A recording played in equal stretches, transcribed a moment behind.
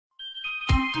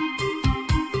The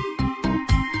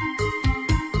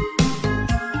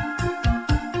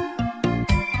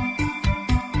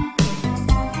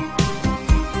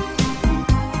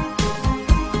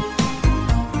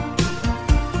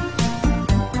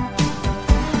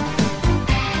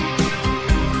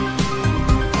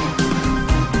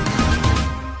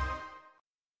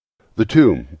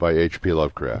Tomb by H P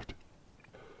Lovecraft.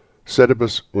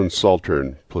 Sedibus und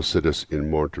Saltern placidus in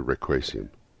morte requiescem.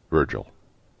 Virgil.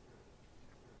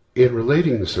 In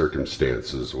relating the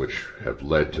circumstances which have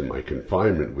led to my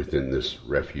confinement within this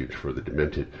refuge for the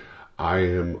demented, I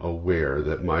am aware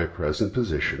that my present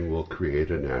position will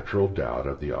create a natural doubt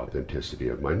of the authenticity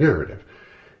of my narrative.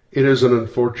 It is an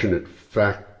unfortunate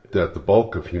fact that the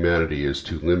bulk of humanity is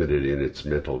too limited in its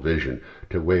mental vision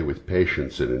to weigh with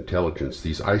patience and intelligence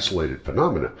these isolated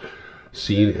phenomena,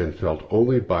 seen and felt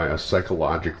only by a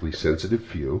psychologically sensitive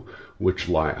few, which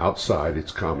lie outside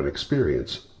its common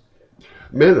experience.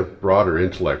 Men of broader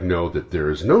intellect know that there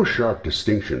is no sharp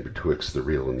distinction betwixt the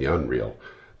real and the unreal,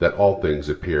 that all things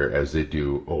appear as they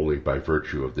do only by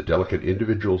virtue of the delicate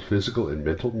individual physical and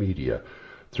mental media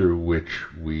through which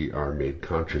we are made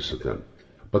conscious of them.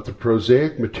 But the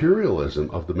prosaic materialism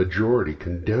of the majority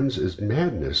condemns as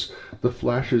madness the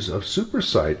flashes of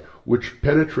supersight which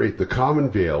penetrate the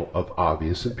common veil of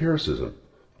obvious empiricism.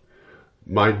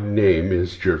 My name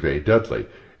is Gervais Dudley,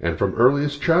 and from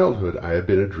earliest childhood I have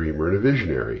been a dreamer and a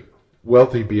visionary.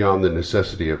 Wealthy beyond the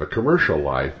necessity of a commercial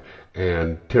life,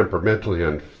 and temperamentally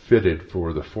unfitted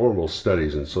for the formal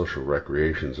studies and social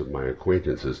recreations of my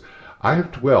acquaintances, I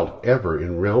have dwelt ever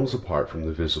in realms apart from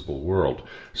the visible world,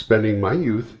 spending my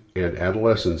youth and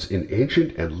adolescence in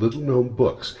ancient and little-known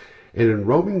books, and in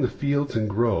roaming the fields and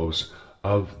groves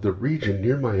of the region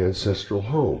near my ancestral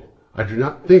home. I do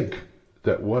not think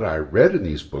that what I read in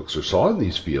these books or saw in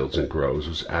these fields and groves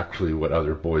was actually what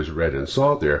other boys read and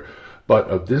saw there, but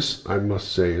of this I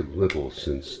must say little,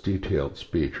 since detailed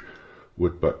speech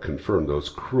would but confirm those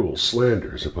cruel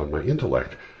slanders upon my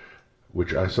intellect,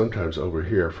 which I sometimes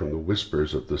overhear from the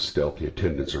whispers of the stealthy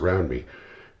attendants around me.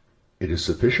 It is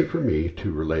sufficient for me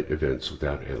to relate events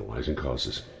without analyzing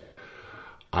causes.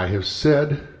 I have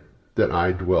said that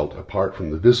I dwelt apart from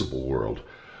the visible world,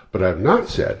 but I have not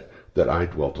said that I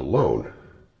dwelt alone.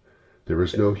 There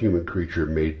is no human creature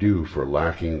made due for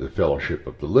lacking the fellowship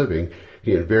of the living.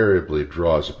 He invariably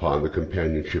draws upon the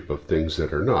companionship of things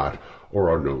that are not, or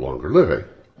are no longer living.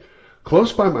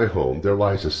 Close by my home there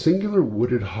lies a singular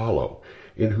wooded hollow,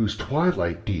 in whose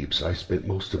twilight deeps I spent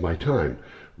most of my time,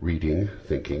 reading,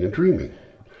 thinking, and dreaming.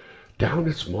 Down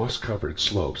its moss-covered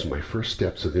slopes my first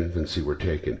steps of infancy were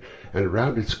taken, and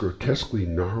around its grotesquely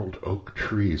gnarled oak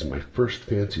trees my first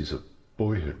fancies of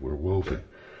boyhood were woven.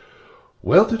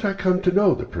 Well did I come to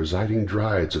know the presiding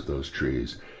dryads of those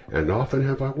trees, and often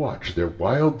have I watched their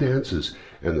wild dances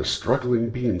and the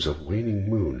struggling beams of waning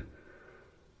moon.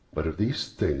 But of these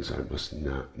things I must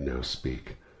not now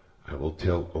speak. I will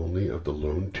tell only of the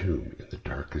lone tomb in the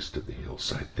darkest of the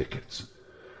hillside thickets,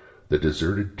 the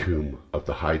deserted tomb of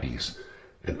the Hydes,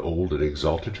 an old and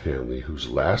exalted family whose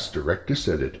last direct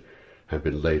descendant had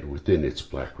been laid within its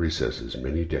black recesses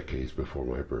many decades before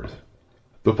my birth.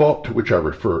 The vault to which I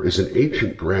refer is an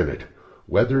ancient granite,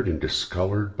 weathered and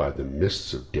discolored by the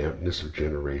mists of dampness of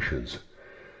generations.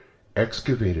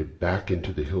 Excavated back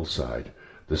into the hillside,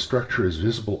 the structure is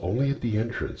visible only at the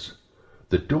entrance.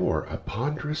 The door, a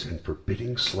ponderous and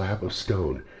forbidding slab of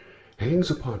stone, hangs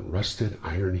upon rusted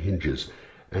iron hinges,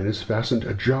 and is fastened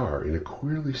ajar in a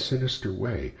queerly sinister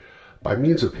way, by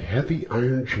means of heavy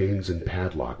iron chains and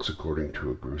padlocks, according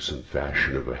to a gruesome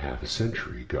fashion of half a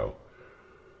century ago.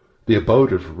 The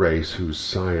abode of a race whose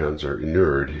scions are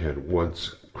inured had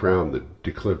once crowned the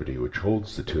declivity which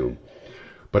holds the tomb,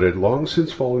 but had long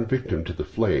since fallen victim to the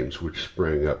flames which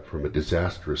sprang up from a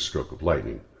disastrous stroke of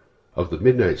lightning. Of the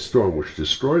midnight storm which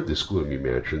destroyed this gloomy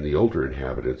mansion, the older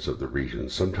inhabitants of the region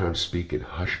sometimes speak in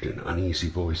hushed and uneasy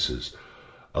voices,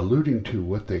 alluding to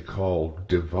what they call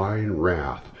divine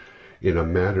wrath, in a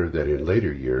manner that in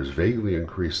later years vaguely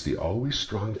increased the always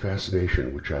strong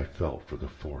fascination which I felt for the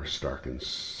forest-darkened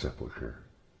sepulchre.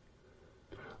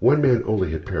 One man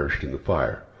only had perished in the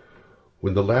fire.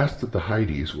 When the last of the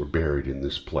Hydes were buried in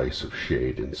this place of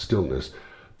shade and stillness,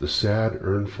 the sad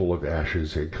urnful of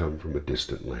ashes had come from a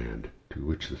distant land, to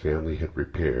which the family had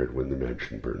repaired when the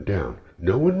mansion burned down.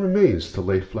 No one remains to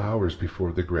lay flowers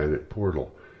before the granite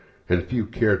portal, and few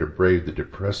care to brave the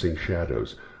depressing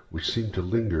shadows which seem to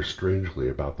linger strangely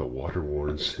about the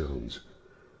water-worn stones.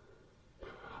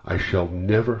 I shall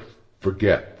never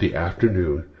forget the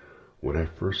afternoon when I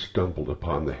first stumbled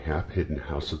upon the half-hidden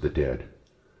house of the dead.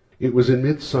 It was in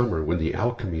midsummer, when the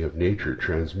alchemy of nature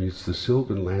transmutes the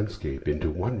sylvan landscape into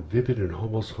one vivid and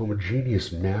almost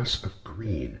homogeneous mass of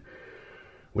green,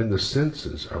 when the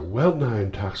senses are well-nigh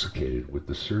intoxicated with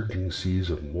the surging seas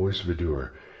of moist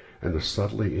verdure and the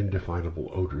subtly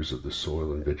indefinable odors of the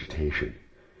soil and vegetation.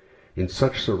 In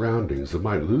such surroundings the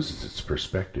mind loses its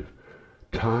perspective.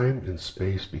 Time and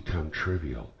space become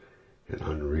trivial and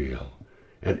unreal,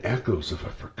 and echoes of a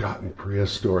forgotten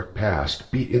prehistoric past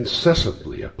beat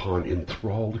incessantly upon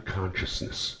enthralled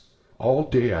consciousness. All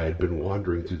day I had been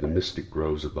wandering through the mystic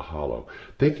groves of the hollow,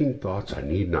 thinking thoughts I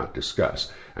need not discuss,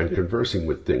 and conversing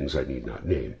with things I need not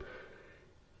name.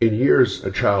 In years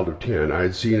a child of 10, I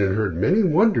had seen and heard many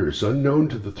wonders unknown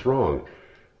to the throng,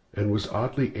 and was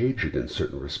oddly aged in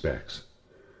certain respects,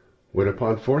 when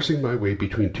upon forcing my way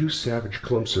between two savage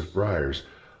clumps of briars,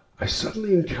 I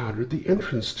suddenly encountered the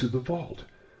entrance to the vault.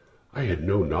 I had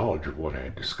no knowledge of what I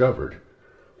had discovered.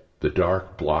 The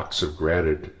dark blocks of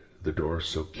granite, the door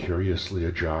so curiously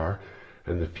ajar,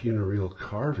 and the funereal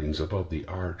carvings above the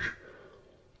arch,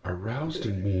 aroused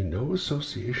in me no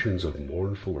associations of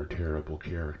mournful or terrible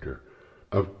character.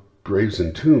 Of graves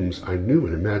and tombs I knew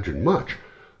and imagined much,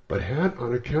 but had,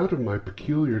 on account of my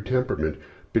peculiar temperament,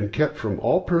 been kept from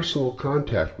all personal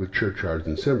contact with churchyards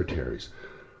and cemeteries.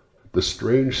 The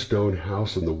strange stone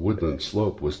house on the woodland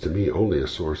slope was to me only a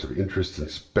source of interest and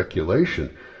speculation,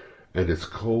 and its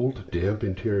cold, damp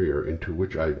interior, into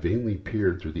which I vainly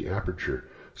peered through the aperture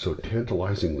so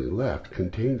tantalizingly left,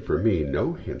 contained for me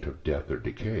no hint of death or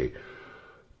decay.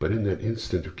 But in that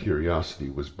instant of curiosity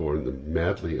was born the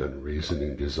madly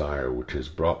unreasoning desire which has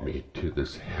brought me to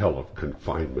this hell of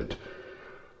confinement.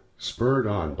 Spurred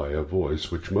on by a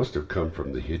voice which must have come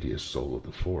from the hideous soul of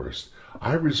the forest,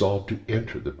 I resolved to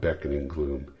enter the beckoning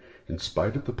gloom, in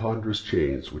spite of the ponderous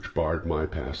chains which barred my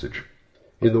passage.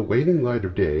 In the waning light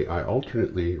of day I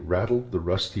alternately rattled the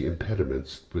rusty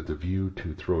impediments with a view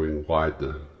to throwing wide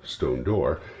the stone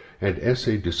door, and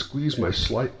essayed to squeeze my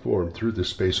slight form through the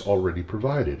space already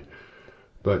provided,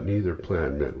 but neither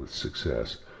plan met with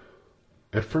success.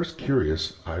 At first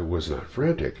curious, I was not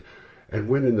frantic, and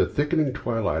when in the thickening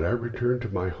twilight I returned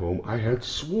to my home, I had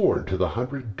sworn to the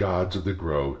 100 gods of the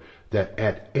grove that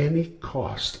at any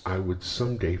cost I would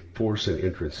some day force an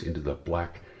entrance into the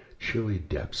black, chilly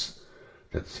depths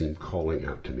that seemed calling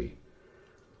out to me.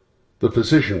 The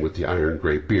physician with the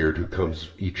iron-gray beard who comes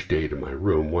each day to my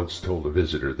room once told a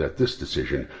visitor that this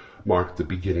decision marked the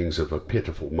beginnings of a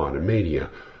pitiful monomania,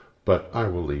 but I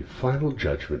will leave final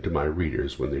judgment to my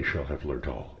readers when they shall have learnt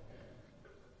all.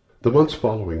 The months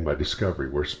following my discovery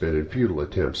were spent in futile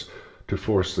attempts to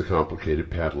force the complicated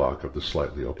padlock of the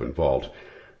slightly open vault,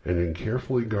 and in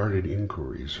carefully guarded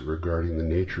inquiries regarding the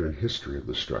nature and history of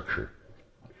the structure.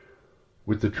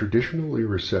 With the traditionally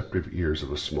receptive ears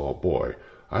of a small boy,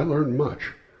 I learned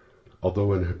much,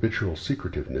 although an habitual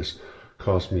secretiveness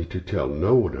caused me to tell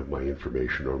no one of my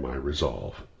information or my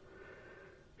resolve.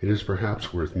 It is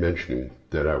perhaps worth mentioning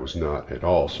that I was not at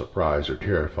all surprised or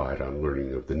terrified on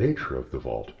learning of the nature of the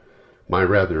vault. My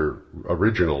rather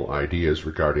original ideas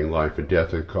regarding life and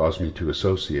death had caused me to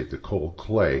associate the cold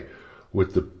clay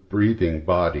with the breathing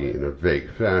body in a vague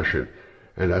fashion,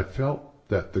 and I felt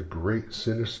that the great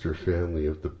sinister family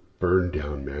of the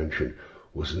burned-down mansion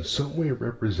was in some way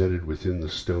represented within the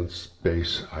stone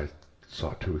space I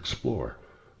sought to explore.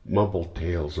 Mumbled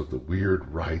tales of the weird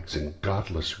rites and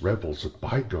godless revels of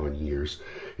bygone years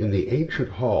in the ancient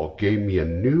hall gave me a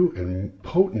new and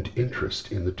potent interest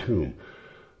in the tomb,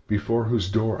 before whose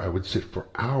door I would sit for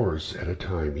hours at a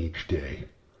time each day.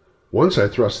 Once I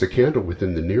thrust a candle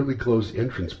within the nearly closed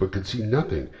entrance, but could see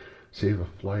nothing save a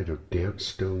flight of damp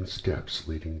stone steps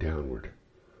leading downward.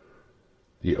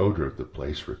 The odor of the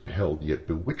place repelled yet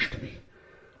bewitched me.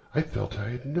 I felt I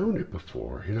had known it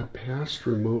before, in a past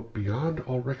remote beyond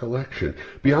all recollection,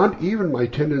 beyond even my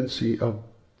tendency of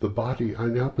the body I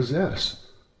now possess.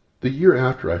 The year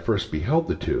after I first beheld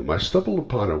the tomb, I stumbled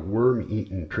upon a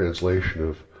worm-eaten translation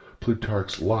of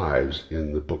Plutarch's Lives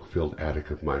in the book-filled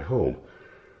attic of my home.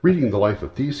 Reading the life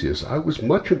of Theseus, I was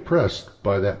much impressed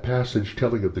by that passage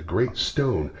telling of the great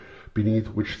stone beneath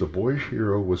which the boyish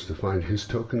hero was to find his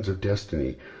tokens of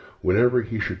destiny whenever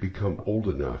he should become old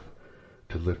enough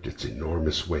to lift its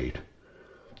enormous weight.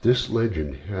 This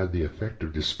legend had the effect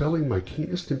of dispelling my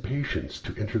keenest impatience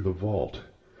to enter the vault,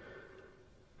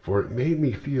 for it made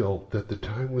me feel that the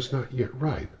time was not yet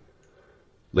ripe.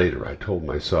 Later I told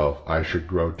myself I should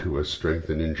grow to a strength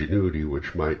and ingenuity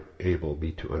which might enable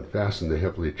me to unfasten the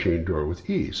heavily chained door with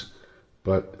ease,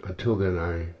 but until then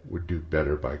I would do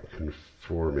better by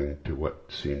conforming to what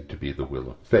seemed to be the will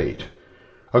of fate.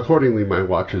 Accordingly, my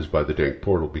watches by the dank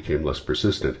portal became less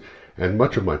persistent, and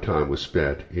much of my time was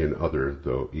spent in other,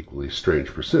 though equally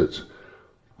strange pursuits.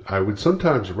 I would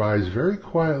sometimes rise very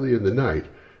quietly in the night,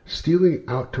 stealing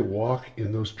out to walk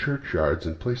in those churchyards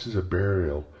and places of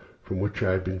burial from which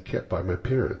I had been kept by my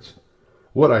parents.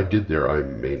 What I did there I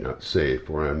may not say,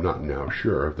 for I am not now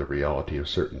sure of the reality of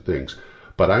certain things,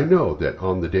 but I know that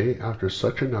on the day after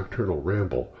such a nocturnal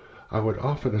ramble, I would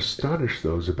often astonish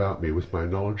those about me with my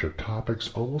knowledge of topics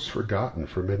almost forgotten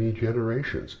for many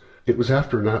generations. It was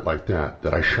after a night like that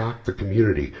I shocked the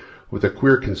community with a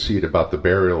queer conceit about the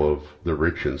burial of the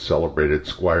rich and celebrated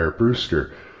Squire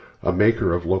Brewster, a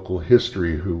maker of local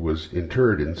history who was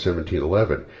interred in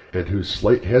 1711, and whose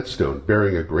slate headstone,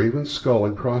 bearing a graven skull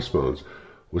and crossbones,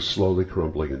 was slowly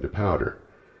crumbling into powder.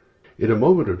 In a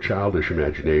moment of childish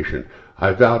imagination,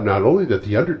 I vowed not only that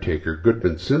the undertaker,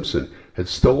 Goodman Simpson, had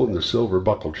stolen the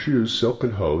silver-buckled shoes,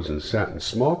 silken hose, and satin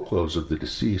small-clothes of the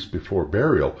deceased before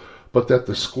burial, but that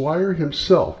the squire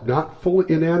himself, not fully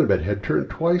inanimate, had turned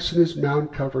twice in his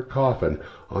mound-covered coffin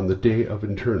on the day of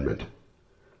interment.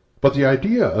 But the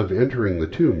idea of entering the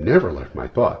tomb never left my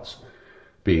thoughts,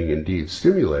 being indeed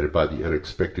stimulated by the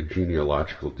unexpected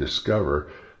genealogical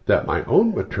discovery that my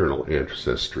own maternal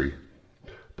ancestry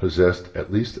possessed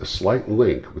at least a slight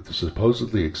link with the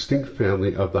supposedly extinct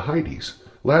family of the Heides.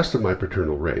 Last of my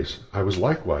paternal race, I was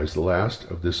likewise the last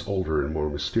of this older and more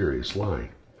mysterious line.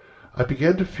 I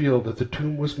began to feel that the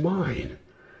tomb was mine,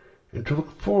 and to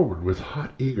look forward with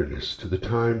hot eagerness to the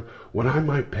time when I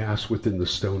might pass within the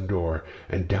stone door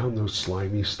and down those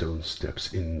slimy stone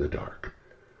steps in the dark.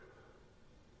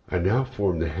 I now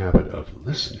formed the habit of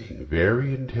listening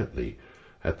very intently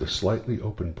at the slightly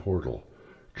open portal,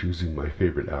 choosing my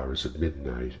favorite hours of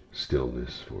midnight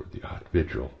stillness for the odd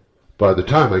vigil. By the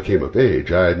time I came of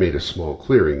age, I had made a small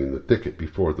clearing in the thicket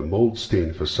before the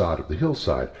mold-stained facade of the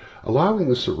hillside, allowing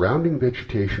the surrounding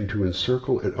vegetation to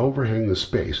encircle and overhang the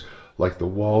space like the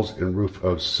walls and roof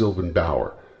of sylvan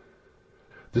bower.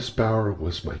 This bower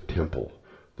was my temple,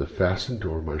 the fastened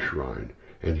door my shrine,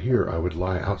 and here I would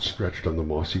lie outstretched on the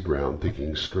mossy ground,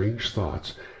 thinking strange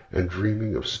thoughts and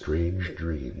dreaming of strange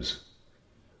dreams.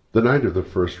 The night of the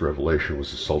first revelation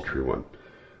was a sultry one.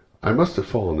 I must have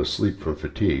fallen asleep from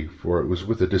fatigue, for it was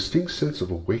with a distinct sense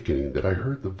of awakening that I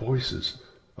heard the voices.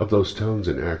 Of those tones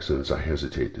and accents I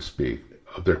hesitate to speak.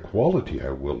 Of their quality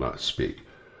I will not speak.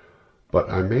 But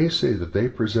I may say that they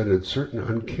presented certain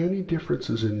uncanny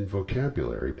differences in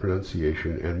vocabulary,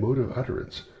 pronunciation, and mode of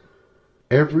utterance.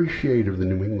 Every shade of the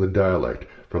New England dialect,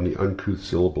 from the uncouth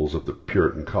syllables of the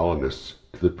Puritan colonists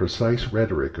to the precise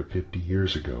rhetoric of 50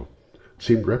 years ago,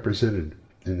 seemed represented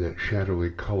in that shadowy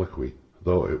colloquy,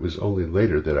 though it was only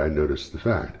later that I noticed the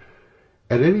fact.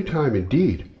 At any time,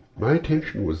 indeed, my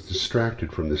attention was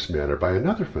distracted from this matter by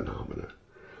another phenomenon,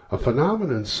 a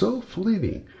phenomenon so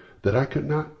fleeting that I could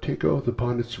not take oath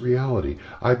upon its reality.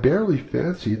 I barely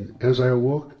fancied, as I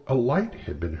awoke, a light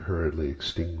had been hurriedly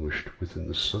extinguished within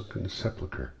the sunken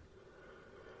sepulchre.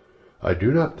 I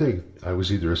do not think I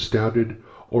was either astounded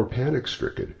or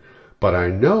panic-stricken, but I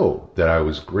know that I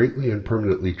was greatly and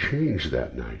permanently changed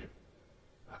that night.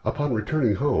 Upon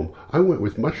returning home, I went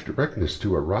with much directness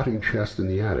to a rotting chest in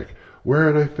the attic,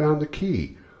 wherein I found the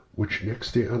key, which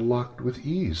next day unlocked with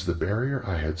ease the barrier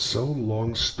I had so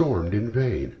long stormed in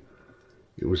vain.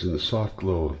 It was in the soft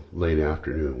glow of late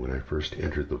afternoon when I first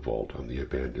entered the vault on the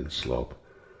abandoned slope.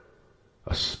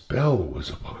 A spell was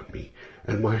upon me,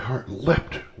 and my heart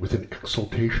leapt with an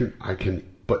exultation I can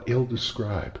but ill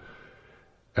describe.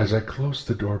 As I closed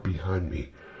the door behind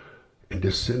me, and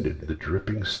descended the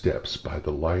dripping steps by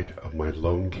the light of my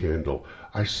lone candle,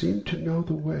 I seemed to know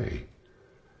the way.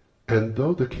 And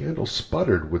though the candle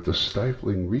sputtered with the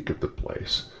stifling reek of the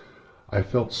place, I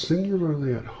felt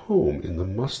singularly at home in the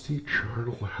musty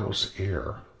charnel house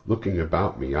air. Looking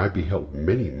about me, I beheld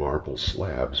many marble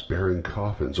slabs bearing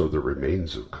coffins or the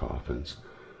remains of coffins.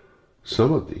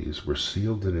 Some of these were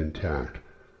sealed and intact,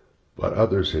 but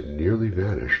others had nearly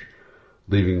vanished,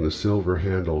 leaving the silver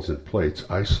handles and plates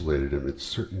isolated amidst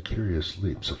certain curious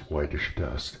leaps of whitish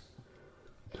dust.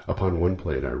 Upon one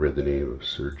plate I read the name of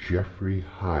Sir Geoffrey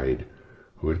Hyde,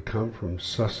 who had come from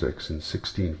Sussex in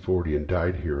 1640 and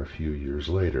died here a few years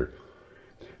later.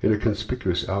 In a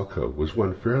conspicuous alcove was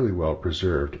one fairly well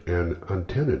preserved and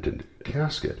untenanted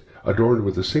casket, adorned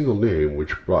with a single name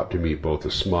which brought to me both a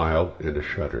smile and a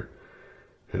shudder.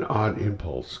 An odd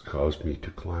impulse caused me to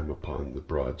climb upon the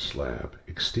broad slab,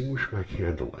 extinguish my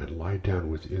candle, and lie down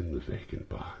within the vacant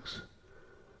box.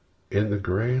 In the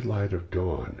gray light of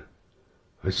dawn,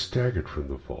 I staggered from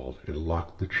the vault and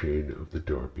locked the chain of the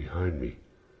door behind me.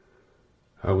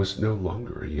 I was no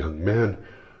longer a young man,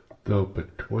 though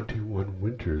but 21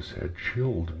 winters had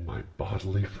chilled my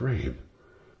bodily frame.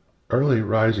 Early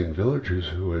rising villagers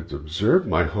who had observed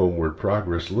my homeward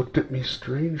progress looked at me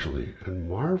strangely and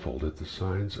marveled at the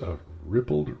signs of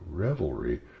ribald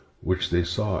revelry which they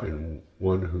saw in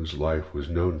one whose life was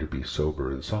known to be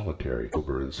sober and solitary.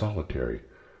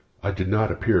 I did not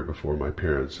appear before my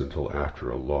parents until after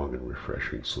a long and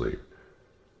refreshing sleep.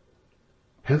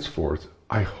 Henceforth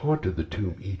I haunted the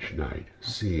tomb each night,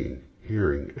 seeing,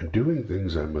 hearing, and doing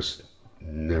things I must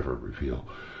never reveal.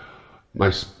 My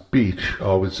speech,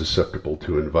 always susceptible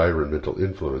to environmental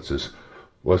influences,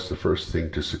 was the first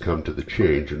thing to succumb to the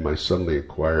change, and my suddenly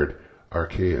acquired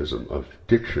archaism of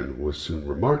diction was soon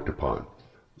remarked upon.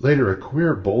 Later, a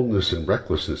queer boldness and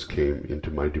recklessness came into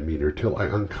my demeanor, till I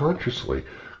unconsciously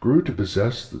grew to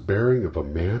possess the bearing of a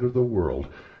man of the world,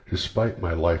 despite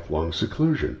my lifelong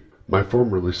seclusion. My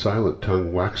formerly silent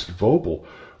tongue waxed voluble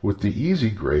with the easy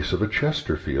grace of a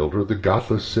Chesterfield or the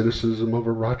godless cynicism of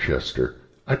a Rochester.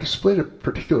 I displayed a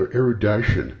particular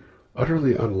erudition,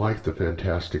 utterly unlike the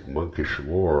fantastic monkish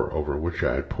lore over which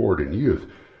I had pored in youth,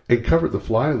 and covered the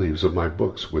fly-leaves of my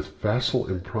books with facile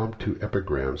impromptu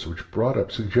epigrams which brought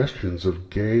up suggestions of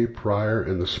Gay, Prior,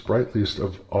 and the sprightliest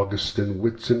of Augustan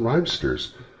wits and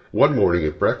rhymesters. One morning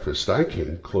at breakfast I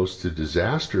came close to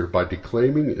disaster by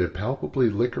declaiming in palpably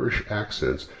liquorish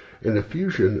accents an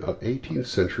effusion of 18th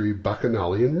century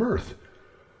bacchanalian mirth.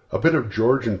 A bit of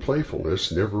Georgian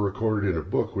playfulness, never recorded in a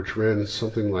book, which ran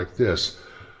something like this: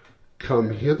 "Come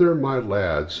hither, my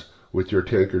lads, with your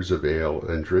tankards of ale,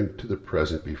 and drink to the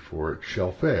present before it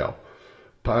shall fail.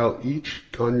 Pile each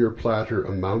on your platter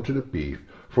a mountain of beef,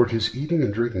 for 'tis eating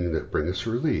and drinking that bring us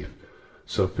relief.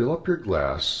 So fill up your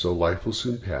glass, so life will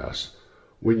soon pass.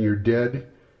 When you're dead,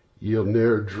 ye'll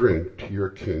ne'er drink to your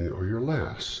king or your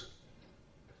lass.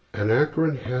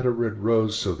 Anacreon had a red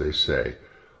rose, so they say,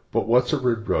 but what's a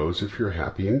red rose if you're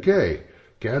happy and gay?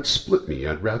 Gad split me,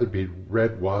 I'd rather be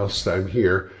red whilst I'm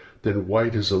here than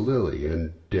white as a lily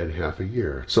and dead half a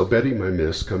year. So Betty, my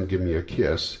miss, come give me a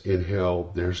kiss. In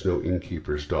hell there's no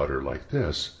innkeeper's daughter like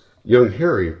this." Young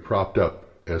Harry, propped up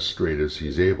as straight as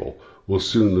he's able, will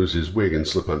soon lose his wig and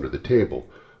slip under the table.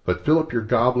 But fill up your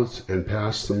goblets and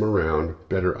pass them around,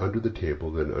 better under the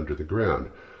table than under the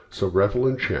ground. So revel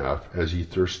and chaff, as ye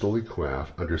thirstily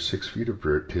quaff, under 6 feet of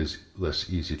dirt 'tis less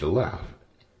easy to laugh.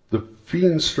 The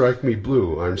fiends strike me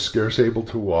blue, I'm scarce able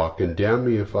to walk, and damn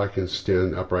me if I can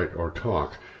stand upright or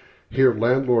talk. Here,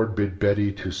 landlord, bid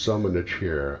Betty to summon a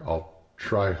chair. I'll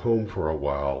try home for a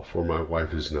while, for my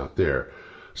wife is not there.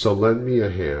 So lend me a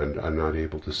hand, I'm not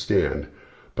able to stand,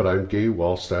 but I'm gay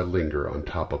whilst I linger on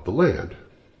top of the land.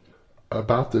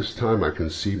 About this time I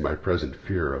conceived my present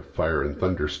fear of fire and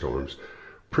thunderstorms.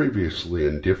 Previously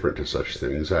indifferent to such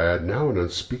things, I had now an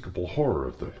unspeakable horror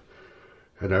of them,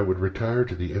 and I would retire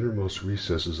to the innermost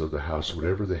recesses of the house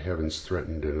whenever the heavens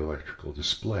threatened an electrical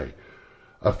display.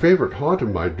 A favorite haunt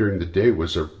of mine during the day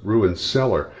was a ruined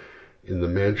cellar in the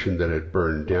mansion that had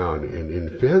burned down, and in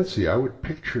fancy I would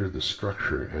picture the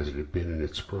structure as it had been in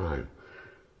its prime.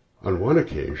 On one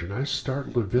occasion I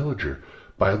startled a villager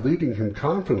by leading him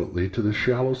confidently to the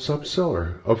shallow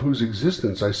sub-cellar, of whose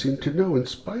existence I seemed to know, in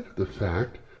spite of the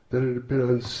fact that it had been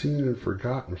unseen and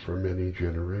forgotten for many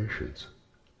generations.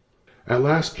 At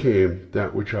last came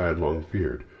that which I had long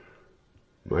feared.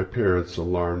 My parents,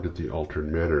 alarmed at the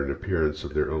altered manner and appearance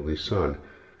of their only son,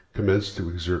 commenced to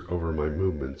exert over my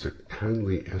movements a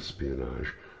kindly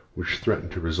espionage which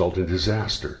threatened to result in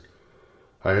disaster.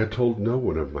 I had told no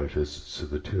one of my visits to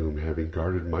the tomb, having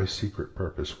guarded my secret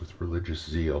purpose with religious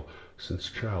zeal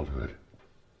since childhood.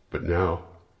 But now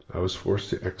I was forced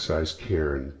to exercise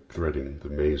care in threading the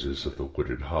mazes of the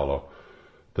wooded hollow,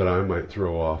 that I might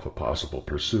throw off a possible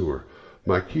pursuer.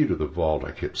 My key to the vault I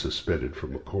kept suspended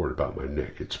from a cord about my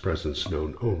neck, its presence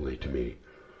known only to me.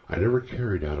 I never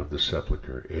carried out of the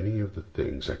sepulchre any of the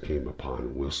things I came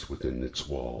upon whilst within its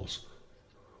walls.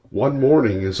 One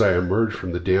morning, as I emerged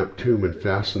from the damp tomb and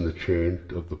fastened the chain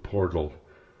of the portal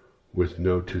with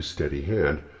no too steady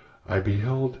hand, I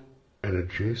beheld an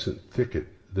adjacent thicket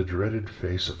the dreaded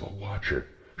face of a watcher.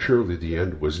 Surely the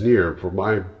end was near, for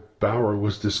my bower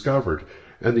was discovered,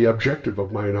 and the objective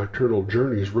of my nocturnal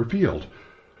journeys revealed.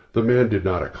 The man did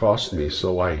not accost me,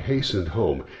 so I hastened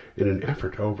home in an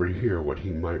effort to overhear what he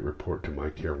might report to my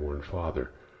careworn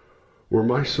father. Were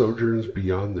my sojourns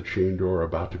beyond the chain door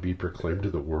about to be proclaimed to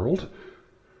the world?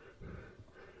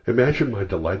 Imagine my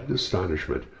delighted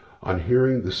astonishment on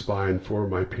hearing the spy inform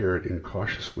my parent in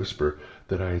cautious whisper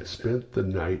that I had spent the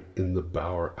night in the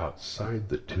bower outside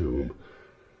the tomb.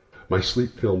 My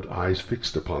sleep-filmed eyes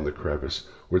fixed upon the crevice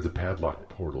where the padlocked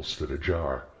portal stood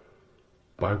ajar.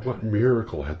 By what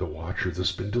miracle had the watcher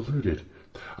thus been deluded?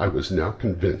 I was now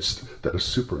convinced that a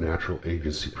supernatural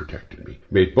agency protected me.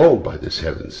 Made bold by this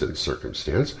heaven-sent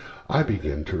circumstance, I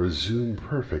began to resume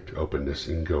perfect openness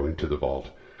in going to the vault,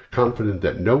 confident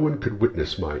that no one could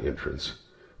witness my entrance.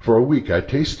 For a week I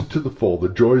tasted to the full the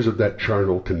joys of that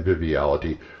charnel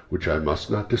conviviality which I must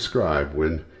not describe,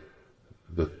 when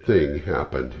the thing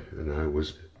happened, and I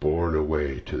was borne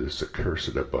away to this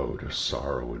accursed abode of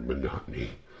sorrow and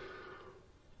monotony.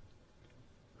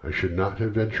 I should not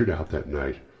have ventured out that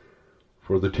night,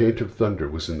 for the taint of thunder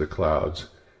was in the clouds,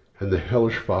 and the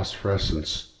hellish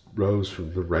phosphorescence rose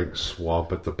from the rank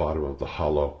swamp at the bottom of the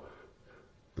hollow.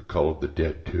 The call of the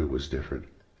dead, too, was different.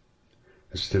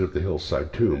 Instead of the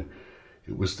hillside tomb,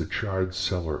 it was the charred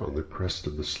cellar on the crest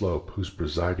of the slope, whose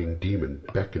presiding demon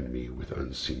beckoned me with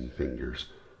unseen fingers.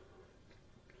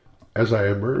 As I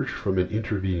emerged from an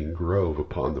intervening grove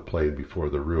upon the plain before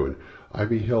the ruin, I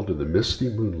beheld in the misty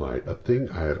moonlight a thing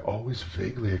I had always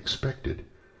vaguely expected.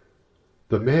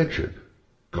 The mansion,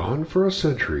 gone for a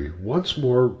century, once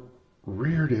more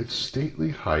reared its stately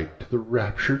height to the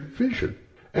raptured vision,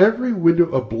 every window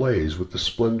ablaze with the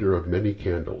splendor of many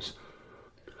candles.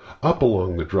 Up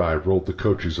along the drive rolled the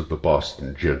coaches of the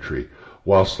Boston gentry,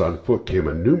 whilst on foot came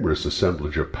a numerous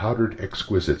assemblage of powdered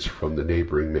exquisites from the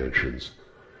neighboring mansions.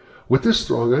 With this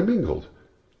throng I mingled,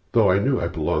 though I knew I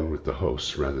belonged with the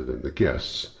hosts rather than the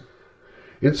guests.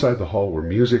 Inside the hall were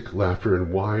music, laughter,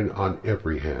 and wine on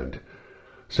every hand.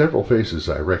 Several faces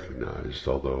I recognized,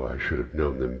 although I should have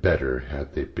known them better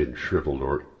had they been shriveled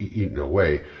or eaten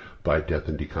away by death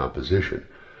and decomposition.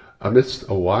 Amidst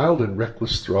a wild and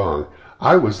reckless throng,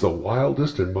 I was the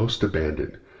wildest and most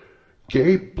abandoned.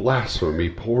 Gay blasphemy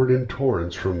poured in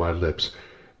torrents from my lips,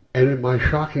 and in my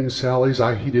shocking sallies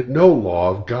I heeded no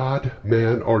law of God,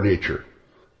 man, or nature.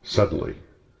 Suddenly,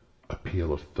 a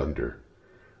peal of thunder,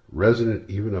 resonant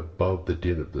even above the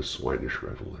din of the swinish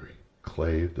revelry,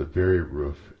 clave the very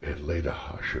roof and laid a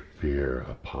hush of fear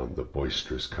upon the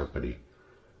boisterous company.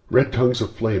 Red tongues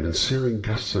of flame and searing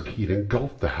gusts of heat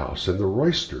engulfed the house, and the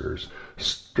roisterers,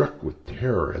 struck with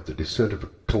terror at the descent of a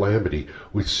calamity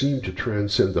which seemed to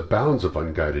transcend the bounds of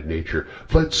unguided nature,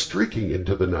 fled streaking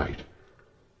into the night.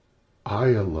 I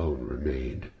alone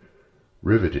remained,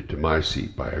 riveted to my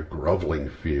seat by a groveling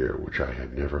fear which I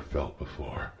had never felt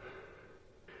before.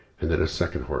 And then a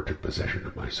second horror took possession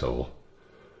of my soul.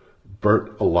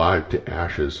 Burnt alive to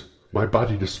ashes, my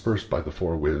body dispersed by the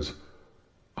four winds,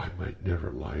 I might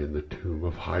never lie in the tomb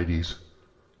of Hydes.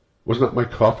 Was not my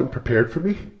coffin prepared for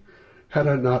me? Had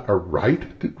I not a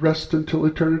right to rest until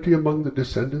eternity among the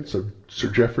descendants of Sir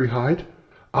Geoffrey Hyde?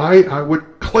 I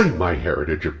would claim my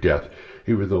heritage of death,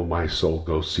 even though my soul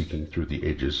goes seeking through the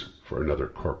ages for another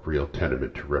corporeal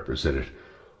tenement to represent it.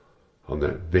 On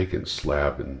that vacant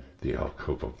slab in the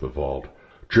alcove of the vault,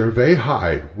 Gervais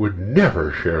Hyde would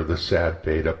never share the sad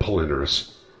fate of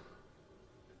Palinurus.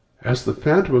 As the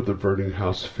phantom of the burning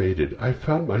house faded, I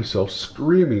found myself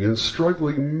screaming and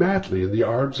struggling madly in the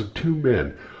arms of two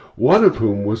men, one of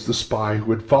whom was the spy who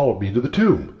had followed me to the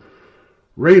tomb.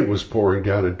 Rain was pouring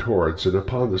down in torrents, and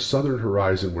upon the southern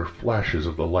horizon were flashes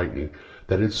of the lightning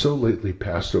that had so lately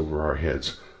passed over our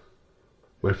heads.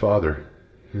 My father,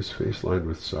 his face lined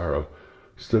with sorrow,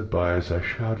 stood by as I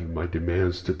shouted my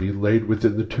demands to be laid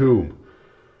within the tomb,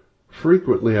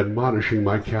 frequently admonishing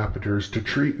my captors to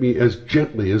treat me as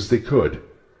gently as they could.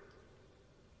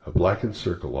 A blackened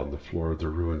circle on the floor of the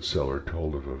ruined cellar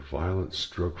told of a violent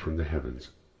stroke from the heavens,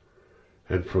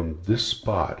 and from this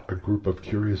spot a group of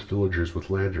curious villagers with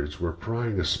lanterns were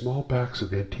prying a small box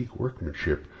of antique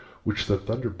workmanship which the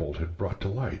thunderbolt had brought to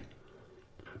light.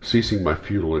 Ceasing my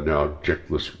futile and now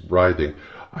objectless writhing,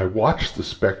 I watched the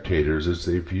spectators as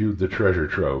they viewed the treasure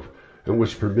trove, and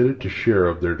was permitted to share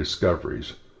of their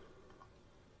discoveries.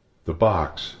 The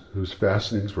box, whose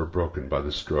fastenings were broken by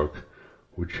the stroke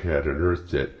which had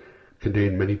unearthed it,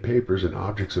 contained many papers and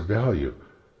objects of value,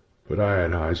 but I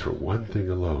had eyes for one thing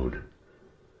alone.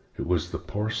 It was the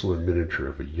porcelain miniature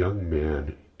of a young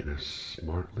man in a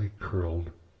smartly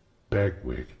curled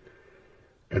bagwig,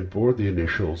 and bore the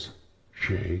initials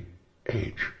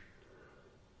J.H.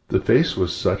 The face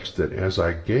was such that as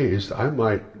I gazed I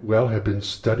might well have been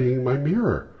studying my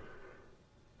mirror.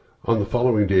 On the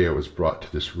following day I was brought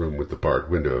to this room with the barred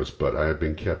windows, but I have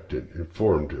been kept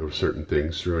informed of certain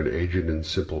things through an aged and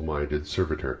simple-minded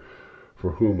servitor,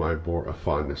 for whom I bore a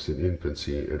fondness in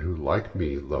infancy, and who, like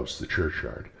me, loves the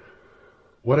churchyard.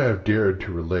 What I have dared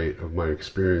to relate of my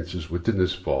experiences within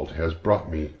this vault has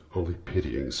brought me only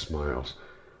pitying smiles.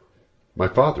 My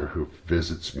father, who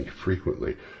visits me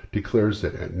frequently, declares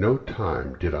that at no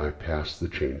time did I pass the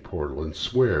chained portal, and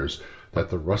swears that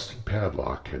the rusted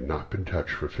padlock had not been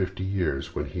touched for 50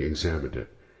 years when he examined it.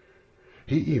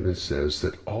 He even says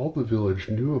that all the village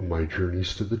knew of my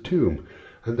journeys to the tomb,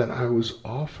 and that I was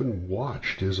often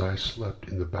watched as I slept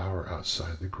in the bower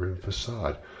outside the grim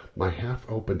facade, my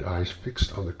half-opened eyes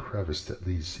fixed on the crevice that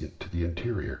leads to the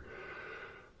interior.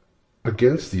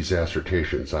 Against these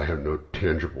assertions I have no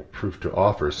tangible proof to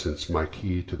offer, since my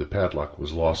key to the padlock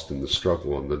was lost in the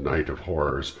struggle on the night of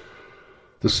horrors.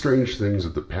 The strange things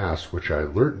of the past which I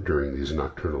learnt during these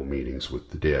nocturnal meetings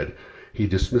with the dead he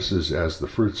dismisses as the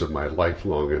fruits of my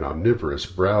lifelong and omnivorous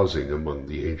browsing among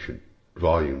the ancient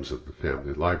volumes of the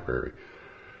family library.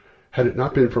 Had it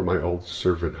not been for my old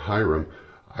servant Hiram,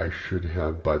 I should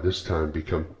have by this time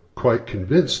become quite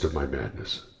convinced of my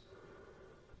madness.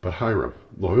 But Hiram,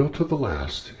 loyal to the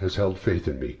last, has held faith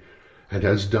in me, and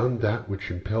has done that which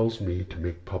impels me to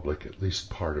make public at least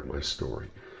part of my story.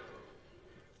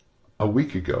 A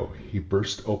week ago he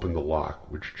burst open the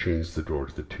lock which chains the door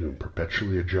to the tomb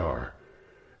perpetually ajar,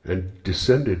 and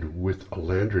descended with a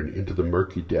lantern into the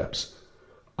murky depths.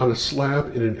 On a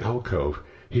slab in an alcove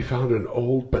he found an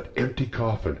old but empty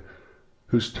coffin,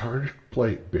 whose tarnished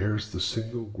plate bears the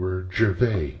single word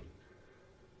Gervais.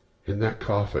 In that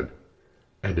coffin,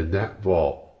 and in that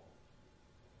vault,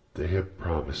 they have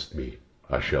promised me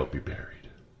I shall be buried.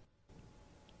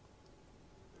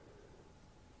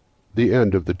 The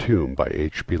End of the Tomb by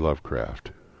H. P.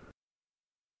 Lovecraft.